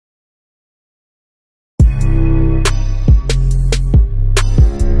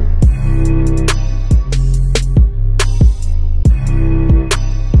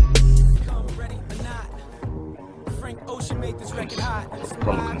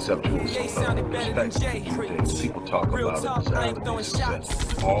conceptual perspective. People talk about it,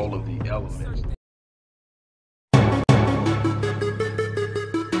 all of the elements.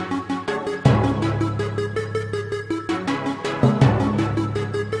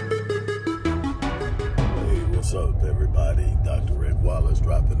 What's up, everybody? Dr. Marion Wallace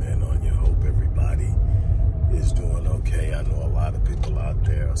dropping in on you. Hope everybody is doing okay. I know a lot of people out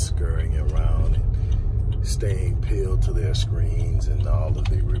there are scurrying around and staying peeled to their screens and all of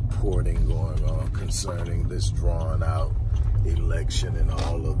the reporting going on concerning this drawn out election and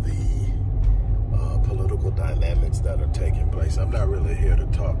all of the political dynamics that are taking place. I'm not really here to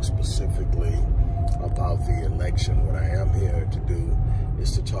talk specifically about the election. What I am here to do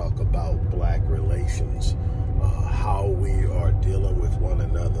is to talk about black relations, how we are dealing with one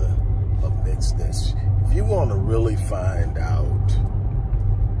another amidst this. If you want to really find out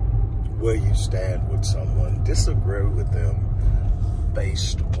where you stand with someone, disagree with them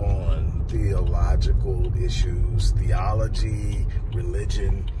based on theological issues, theology,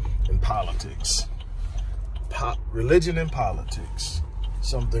 religion, and politics. Religion and politics,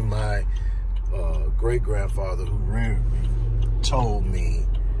 something my great-grandfather who reared me told me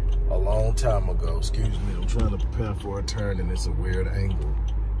a long time ago. Excuse me, I'm trying to prepare for a turn and it's a weird angle.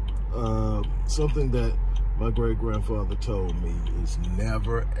 Something that my great-grandfather told me is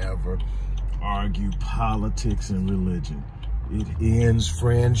never, ever argue politics and religion. It ends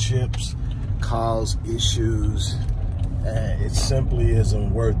friendships, cause issues, and it simply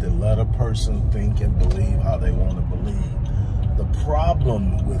isn't worth it. Let a person think and believe how they want to believe. The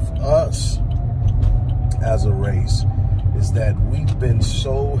problem with us as a race is that we've been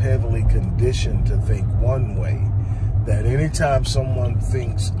so heavily conditioned to think one way that anytime someone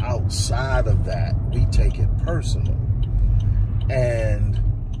thinks outside of that, we take it personal. And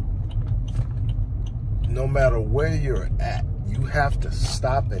no matter where you're at, you have to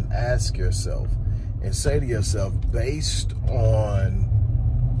stop and ask yourself and say to yourself, based on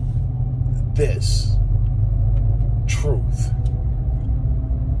this truth,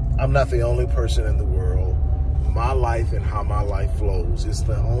 I'm not the only person in the world. My life and how my life flows isn't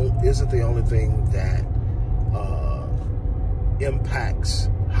the only thing that impacts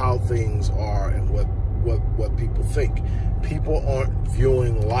how things are and what people think. People aren't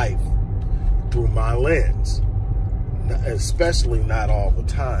viewing life through my lens, especially not all the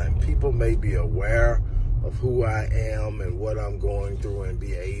time. People may be aware of who I am and what I'm going through and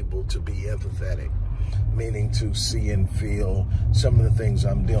be able to be empathetic, meaning to see and feel some of the things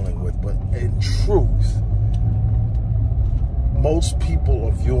I'm dealing with. But in truth, most people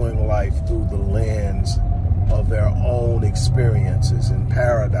are viewing life through the lens of their own experiences and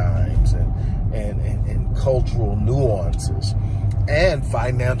paradigms and cultural nuances and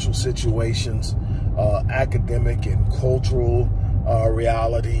financial situations, academic and cultural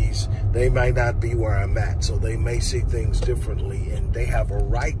realities. They might not be where I'm at, so they may see things differently, and they have a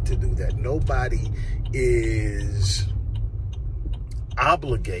right to do that. Nobody is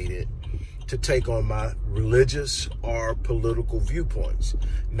obligated to take on my religious or political viewpoints.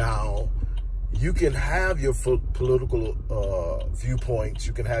 Now, you can have your political viewpoints,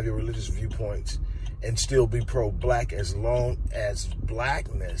 you can have your religious viewpoints and still be pro-black as long as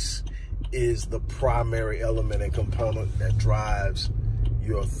blackness is the primary element and component that drives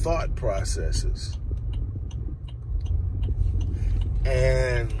your thought processes.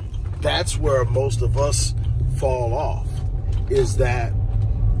 And that's where most of us fall off, is that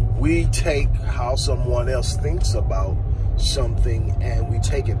we take how someone else thinks about something and we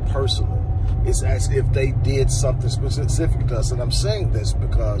take it personal. It's as if they did something specific to us. And I'm saying this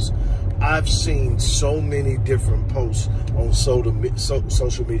because I've seen so many different posts on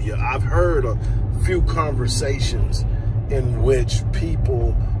social media. I've heard a few conversations in which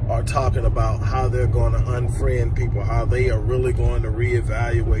people are talking about how they're going to unfriend people, how they are really going to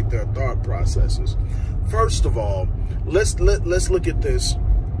reevaluate their thought processes. First of all, let's look at this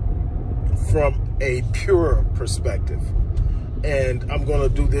from a pure perspective. And I'm going to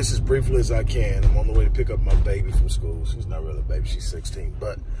do this as briefly as I can. I'm on the way to pick up my baby from school. She's not really a baby, she's 16.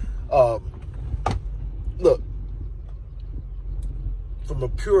 But look, from a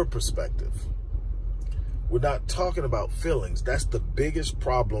pure perspective, we're not talking about feelings. That's the biggest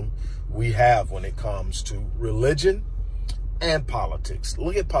problem we have when it comes to religion and politics.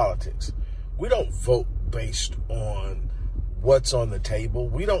 Look at politics. We don't vote based on what's on the table.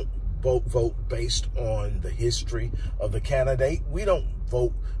 We don't vote based on the history of the candidate. We don't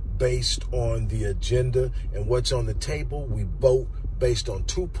vote based on the agenda and what's on the table. We vote based on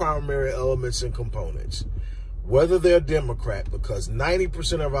two primary elements and components. Whether they're Democrat, because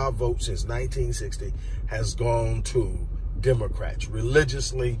 90% of our votes since 1960 has gone to Democrats,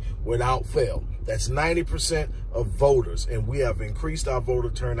 religiously, without fail. That's 90% of voters, and we have increased our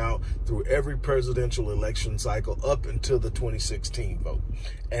voter turnout through every presidential election cycle up until the 2016 vote.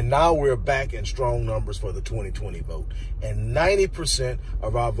 And now we're back in strong numbers for the 2020 vote. And 90%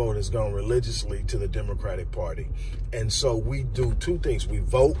 of our vote has gone religiously to the Democratic Party. And so we do two things. We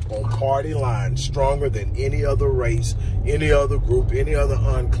vote on party lines stronger than any other race, any other group, any other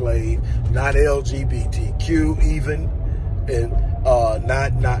enclave, not LGBTQ even, and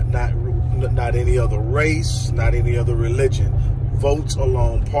not any other race, not any other religion. Votes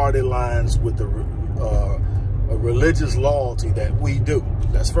along party lines with the a religious loyalty that we do.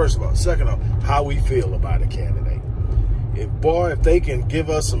 That's first of all. Second of all, how we feel about a candidate. If they can give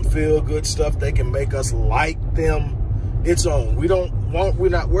us some feel-good stuff, they can make us like them, it's on. We're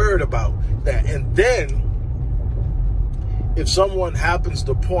not worried about that. And then, if someone happens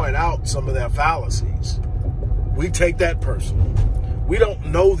to point out some of their fallacies, we take that personally. We don't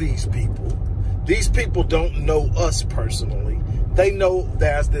know these people. These people don't know us personally. They know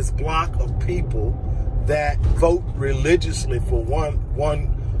there's this block of people that vote religiously for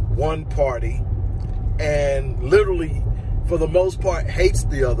one party and literally, for the most part, hates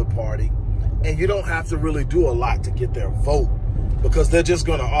the other party. And you don't have to really do a lot to get their vote because they're just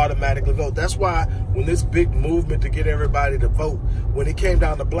going to automatically vote. That's why when this big movement to get everybody to vote, when it came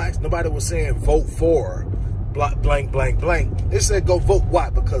down to blacks, nobody was saying vote for blank, blank, blank. They said go vote. Why?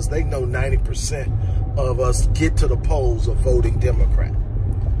 Because they know 90% of us get to the polls of voting Democrat.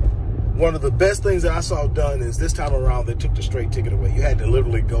 One of the best things that I saw done is this time around, they took the straight ticket away. You had to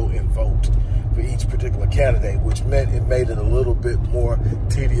literally go and vote for each particular candidate, which meant it made it a little bit more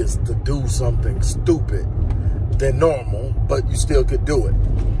tedious to do something stupid than normal, but you still could do it.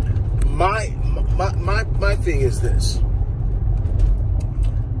 My thing is this.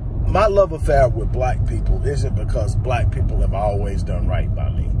 My love affair with black people isn't because black people have always done right by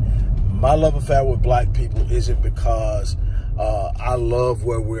me. My love affair with black people isn't because I love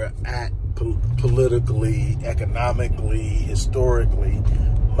where we're at politically, economically, historically.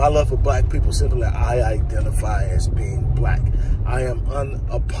 My love for black people, simply I identify as being black. I am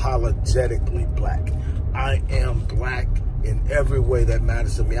unapologetically black. I am black in every way that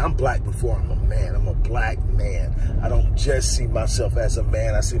matters to me. I'm black before I'm a man. I'm a black man. I don't just see myself as a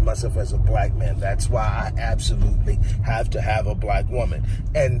man. I see myself as a black man. That's why I absolutely have to have a black woman.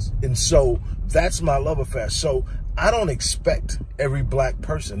 And so that's my love affair. So I don't expect every black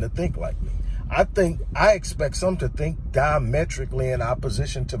person to think like me. I expect some to think diametrically in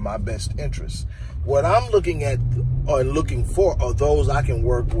opposition to my best interests. What I'm looking at or looking for are those I can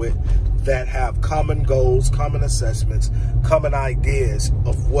work with that have common goals, common assessments, common ideas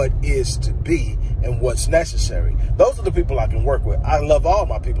of what is to be and what's necessary. Those are the people I can work with. I love all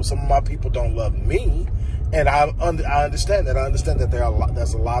my people. Some of my people don't love me, and I understand that. I understand that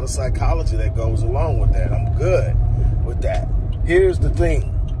there's a lot of psychology that goes along with that. I'm good with that. Here's the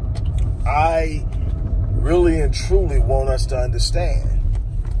thing. I really and truly want us to understand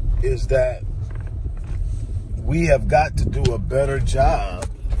is that we have got to do a better job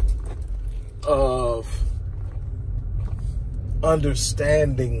of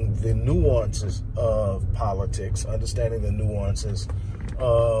understanding the nuances of politics, understanding the nuances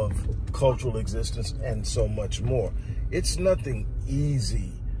of cultural existence, and so much more. It's nothing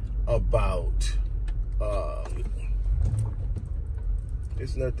easy about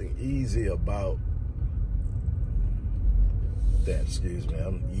that. Excuse me,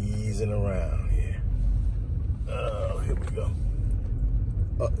 I'm easing around here. Here we go.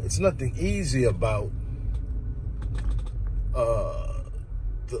 It's nothing easy about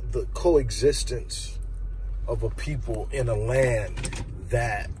the coexistence of a people in a land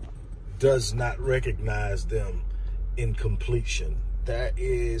that does not recognize them in completion. There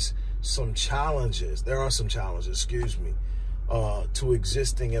are some challenges, excuse me, to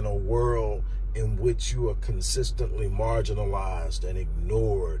existing in a world in which you are consistently marginalized and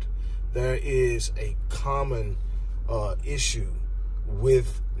ignored. There is a common issue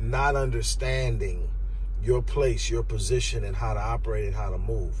with not understanding your place, your position, and how to operate and how to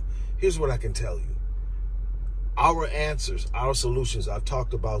move. Here's what I can tell you. Our answers, our solutions, I've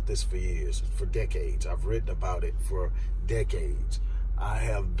talked about this for years, for decades. I've written about it for decades. I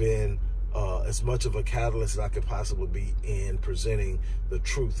have been as much of a catalyst as I could possibly be in presenting the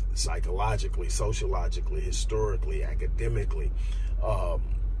truth psychologically, sociologically, historically, academically,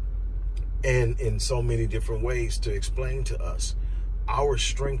 and in so many different ways to explain to us our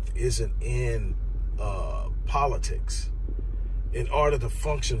strength isn't in politics. In order to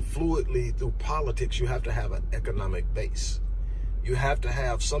function fluidly through politics, you have to have an economic base. You have to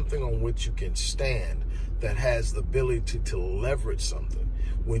have something on which you can stand that has the ability to leverage something.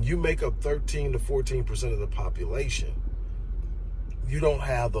 When you make up 13 to 14% of the population, you don't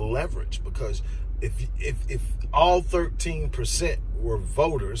have the leverage, because if all 13% were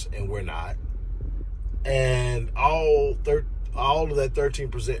voters, and we're not, and all of that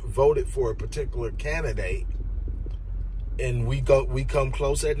 13% voted for a particular candidate, and we come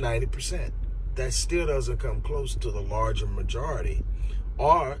close at 90%, that still doesn't come close to the larger majority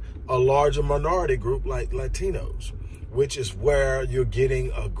or a larger minority group like Latinos, which is where you're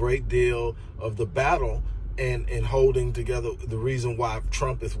getting a great deal of the battle and holding together the reason why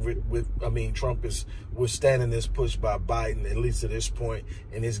Trump is withstanding this push by Biden, at least to this point,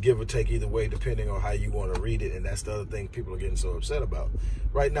 and it's give or take either way depending on how you want to read it. And that's the other thing people are getting so upset about.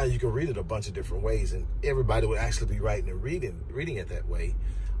 Right now you can read it a bunch of different ways, and everybody would actually be writing and reading it that way.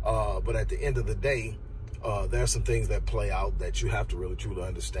 But at the end of the day, there are some things that play out that you have to really truly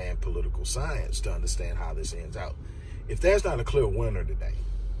understand political science to understand how this ends out. If there's not a clear winner today,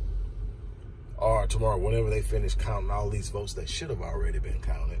 or tomorrow, whenever they finish counting all these votes that should have already been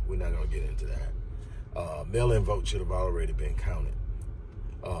counted, we're not going to get into that. Mail-in votes should have already been counted.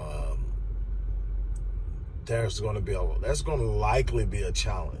 There's going to likely be a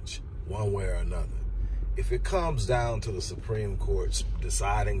challenge one way or another. If it comes down to the Supreme Court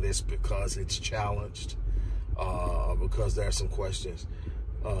deciding this because it's challenged, or because there are some questions,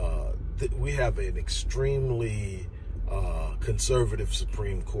 we have an extremely conservative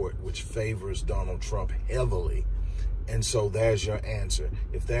Supreme Court, which favors Donald Trump heavily. And so there's your answer.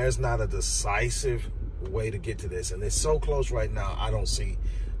 If there's not a decisive way to get to this, and it's so close right now, I don't see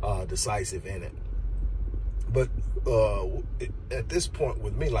decisive in it. But at this point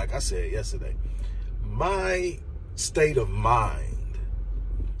with me, like I said yesterday, my state of mind,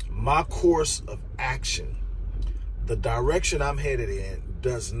 my course of action, the direction I'm headed in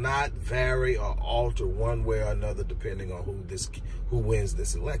does not vary or alter one way or another depending on who wins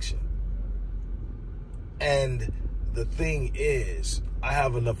this election. And the thing is, I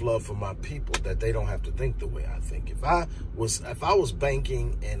have enough love for my people that they don't have to think the way I think. If I was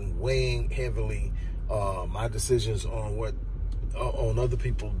banking and weighing heavily my decisions on on other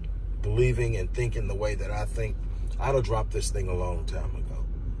people believing and thinking the way that I think, I'd have dropped this thing a long time ago.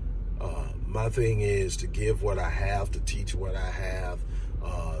 My thing is to give what I have, to teach what I have,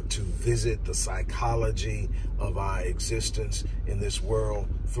 to visit the psychology of our existence in this world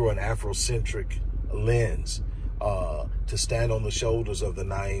through an Afrocentric lens, to stand on the shoulders of the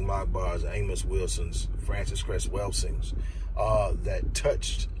Naeem Akbars, Amos Wilsons, Francis Cress Welsings, that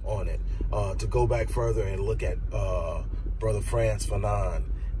touched on it, to go back further and look at Brother Frantz Fanon,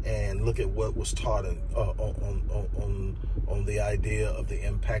 and look at what was taught on the idea of the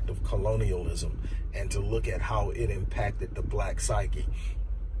impact of colonialism, and to look at how it impacted the black psyche,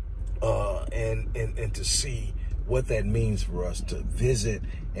 and to see what that means for us, to visit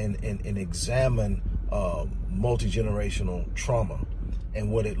and examine multi-generational trauma and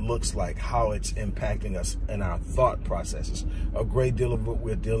what it looks like, how it's impacting us in our thought processes. A great deal of what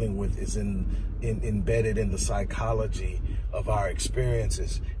we're dealing with is embedded in the psychology of our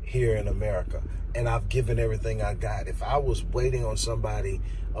experiences here in America. And I've given everything I got. If I was waiting on somebody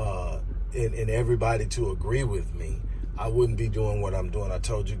and everybody to agree with me, I wouldn't be doing what I'm doing. I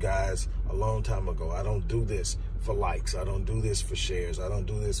told you guys a long time ago, I don't do this for likes. I don't do this for shares. I don't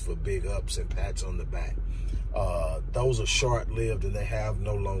do this for big ups and pats on the back. Those are short-lived, and they have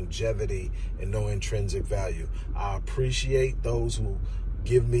no longevity and no intrinsic value. I appreciate those who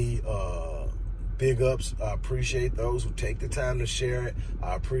give me big ups. I appreciate those who take the time to share it.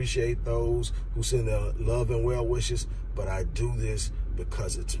 I appreciate those who send their love and well wishes, but I do this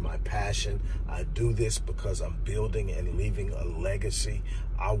because it's my passion. I do this because I'm building and leaving a legacy.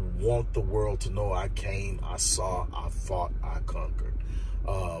 I want the world to know I came, I saw, I fought, I conquered.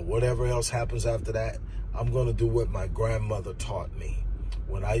 Whatever else happens after that, I'm going to do what my grandmother taught me.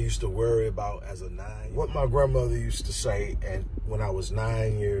 When I used to worry about what my grandmother used to say, and when I was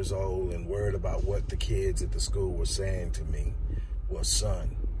 9 years old and worried about what the kids at the school were saying to me, was,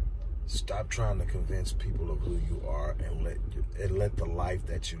 son, stop trying to convince people of who you are, and let the life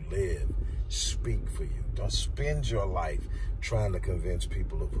that you live speak for you. Don't spend your life trying to convince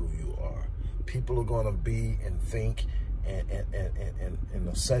people of who you are. People are going to be and think and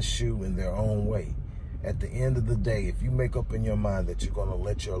assess you in their own way. At the end of the day, if you make up in your mind that you're going to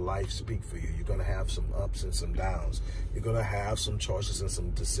let your life speak for you, you're going to have some ups and some downs. You're going to have some choices and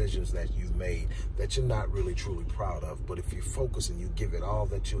some decisions that you've made that you're not really truly proud of. But if you focus and you give it all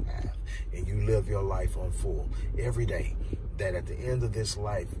that you have and you live your life on full every day, that at the end of this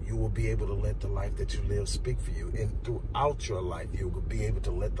life, you will be able to let the life that you live speak for you. And throughout your life, you will be able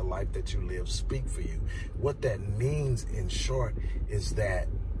to let the life that you live speak for you. What that means in short is that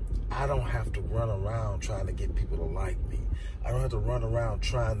I don't have to run around trying to get people to like me. I don't have to run around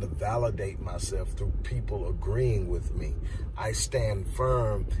trying to validate myself through people agreeing with me. I stand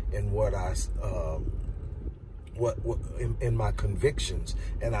firm in what in my convictions,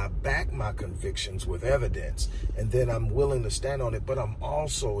 and I back my convictions with evidence, and then I'm willing to stand on it. But I'm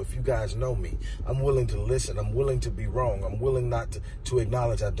also, if you guys know me, I'm willing to listen. I'm willing to be wrong. I'm willing not to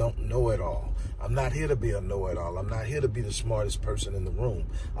acknowledge I don't know it all. I'm not here to be a know-it-all. I'm not here to be the smartest person in the room.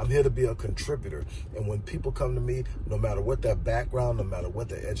 I'm here to be a contributor. And when people come to me, no matter what their background, no matter what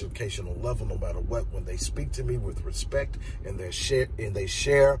their educational level, no matter what, when they speak to me with respect and they share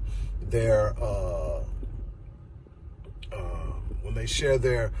their when they share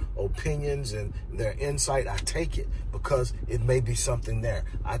their opinions and their insight, I take it, because it may be something there.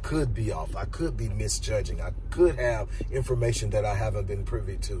 I could be off. I could be misjudging. I could have information that I haven't been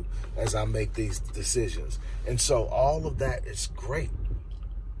privy to as I make these decisions. And so all of that is great.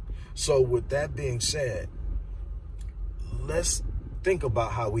 So with that being said, let's think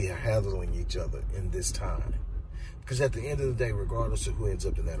about how we are handling each other in this time. Because at the end of the day, regardless of who ends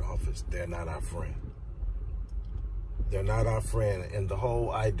up in that office, they're not our friend. They're not our friend. And the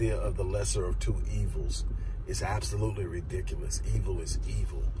whole idea of the lesser of two evils is absolutely ridiculous. Evil is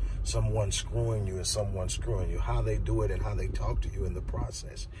evil. Someone screwing you is someone screwing you. How they do it and how they talk to you in the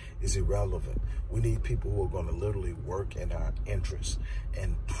process is irrelevant. We need people who are going to literally work in our interests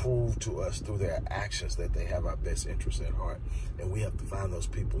and prove to us through their actions that they have our best interests at heart. And we have to find those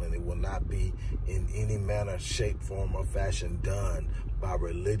people, and it will not be in any manner, shape, form, or fashion done by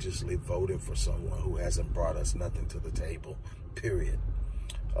religiously voting for someone who hasn't brought us nothing to the table, period.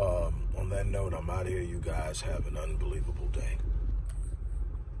 On that note, I'm out of here. You guys have an unbelievable day.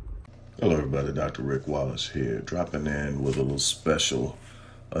 Hello everybody, Dr. Rick Wallace here, dropping in with a little special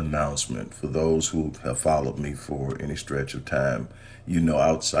announcement. For those who have followed me for any stretch of time, you know,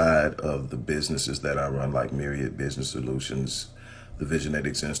 outside of the businesses that I run, like Myriad Business Solutions, the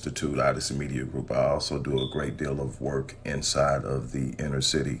Visionetics Institute, Odyssey Media Group, I also do a great deal of work inside of the inner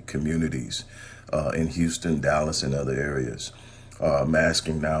city communities in Houston, Dallas, and other areas. I'm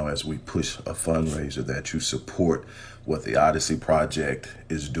asking now, as we push a fundraiser, that you support what the Odyssey Project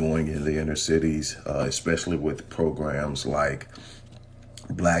is doing in the inner cities, especially with programs like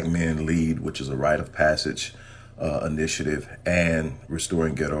Black Men Lead, which is a rite of passage initiative, and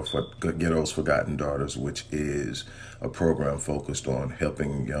Restoring Ghettos Forgotten Daughters, which is a program focused on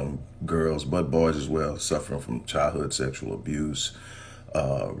helping young girls, but boys as well, suffering from childhood sexual abuse,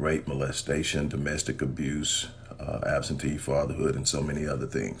 rape, molestation, domestic abuse, absentee fatherhood, and so many other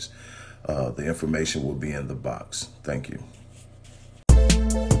things. The information will be in the box. Thank you.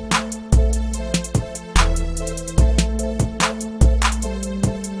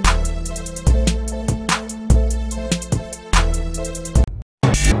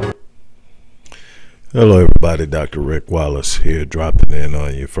 Hello everybody, Dr. Rick Wallace here, dropping in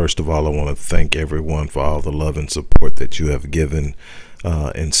on you. First of all, I want to thank everyone for all the love and support that you have given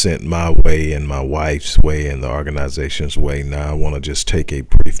and sent my way and my wife's way and the organization's way. Now I want to just take a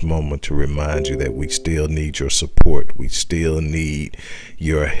brief moment to remind you that we still need your support. We still need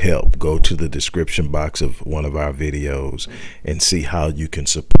your help. Go to the description box of one of our videos and see how you can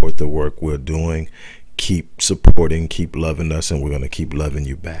support the work we're doing. Keep supporting, keep loving us, and we're going to keep loving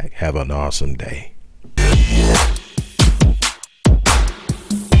you back. Have an awesome day.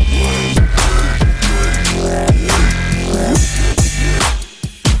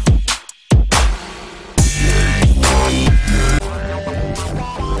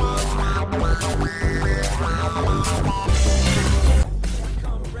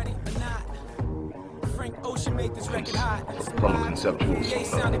 From a conceptual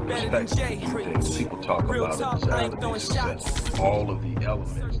perspective, people talk about it as all of the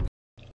elements